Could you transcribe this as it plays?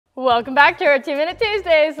Welcome back to our 2-Minute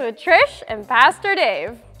Tuesdays with Trish and Pastor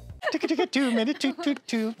Dave. 2-minute,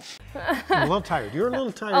 two. I'm a little tired. You're a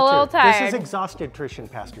little tired A little too. tired. This is exhausted, Trish and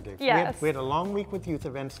Pastor Dave. Yes. We had a long week with youth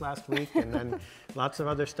events last week and then lots of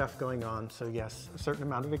other stuff going on. So yes, a certain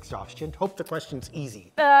amount of exhaustion. Hope the question's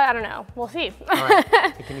easy. I don't know. We'll see. All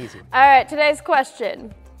right, take it easy. All right, today's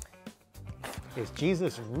question. Is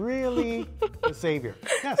Jesus really the Savior?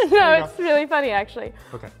 Yes. No, it's really funny actually.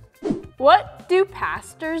 Okay. What do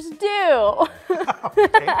pastors do?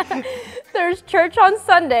 Okay. There's church on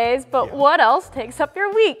Sundays, but Yeah. what else takes up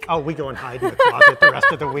your week? Oh, we go and hide in the closet the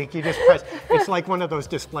rest of the week. You just press, it's like one of those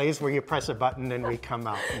displays where you press a button and we come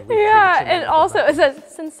out. And we Yeah, preach and then also go it says,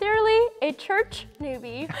 sincerely, a church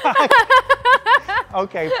newbie. back.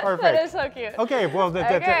 Okay, perfect. That is so cute. Okay, well,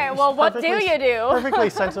 What do you do?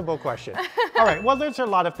 Perfectly sensible question. All right, well, there's a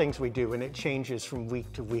lot of things we do, and it changes from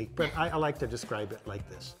week to week, but I like to describe it like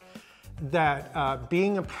this. That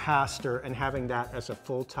being a pastor and having that as a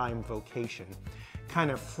full-time vocation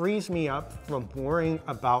kind of frees me up from worrying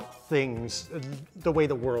about things the way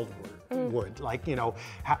the world would. Like, you know,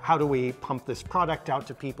 how do we pump this product out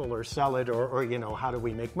to people or sell it, or you know, how do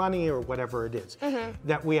we make money or whatever it is.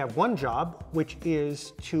 That we have one job, which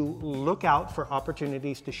is to look out for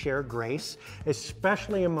opportunities to share grace,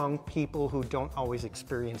 especially among people who don't always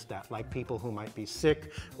experience that, like people who might be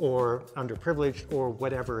sick or underprivileged or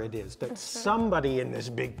whatever it is. That somebody in this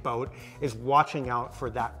big boat is watching out for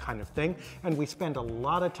that kind of thing. And we spend a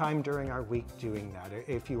lot of time during our week doing that.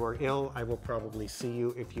 If you are ill, I will probably see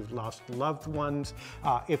you. If you've lost loved ones,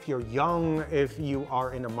 if you're young, if you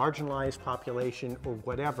are in a marginalized population or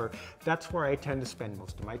whatever, that's where I tend to spend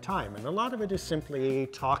most of my time. And a lot of it is simply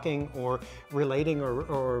talking or relating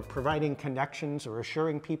or providing connections or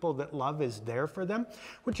assuring people that love is there for them,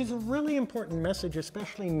 which is a really important message,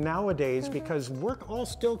 especially nowadays, because we're all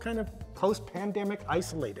still kind of post-pandemic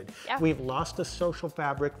isolated. Yeah. We've lost the social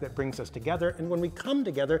fabric that brings us together, and when we come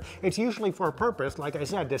together, it's usually for a purpose, like I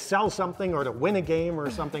said, to sell something or to win a game or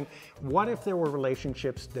something. What if there were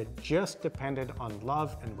relationships that just depended on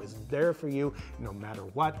love and was there for you no matter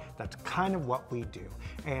what? That's kind of what we do.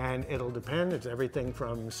 And it'll depend. It's everything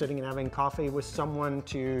from sitting and having coffee with someone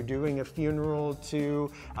to doing a funeral to,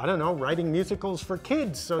 I don't know, writing musicals for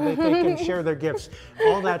kids so that they can share their gifts.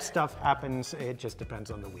 All that stuff happens. It just depends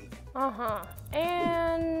on the week.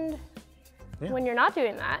 And when you're not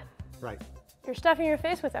doing that, Right. you're stuffing your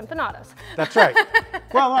face with empanadas. That's right.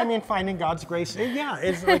 Well, I mean, finding God's grace, yeah,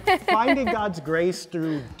 it's like finding God's grace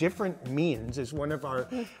through different means is one of our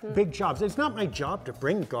big jobs. It's not my job to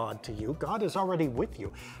bring God to you. God is already with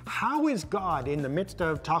you. How is God in the midst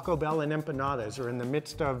of Taco Bell and empanadas, or in the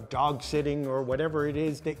midst of dog sitting or whatever it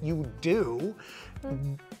is that you do?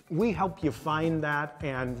 We help you find that,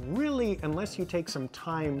 and really, unless you take some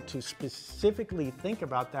time to specifically think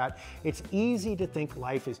about that, it's easy to think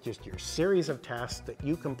life is just your series of tasks that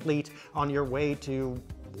you complete on your way to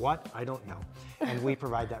what? I don't know. And we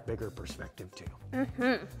provide that bigger perspective too.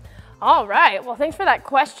 All right. Well, thanks for that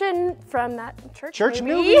question from that church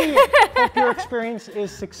newbie. Hope your experience is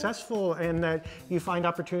successful and that you find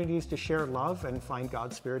opportunities to share love and find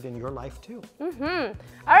God's Spirit in your life too. All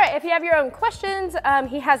right. If you have your own questions,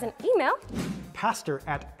 he has an email.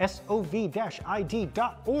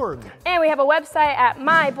 pastor@sov-id.org. And we have a website at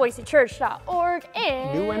myboisechurch.org.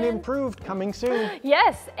 And New and improved, coming soon.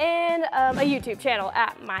 yes, and a YouTube channel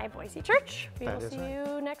at My Boise Church. We will That is see right.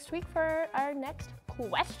 you next week for our next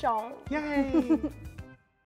question. Yay!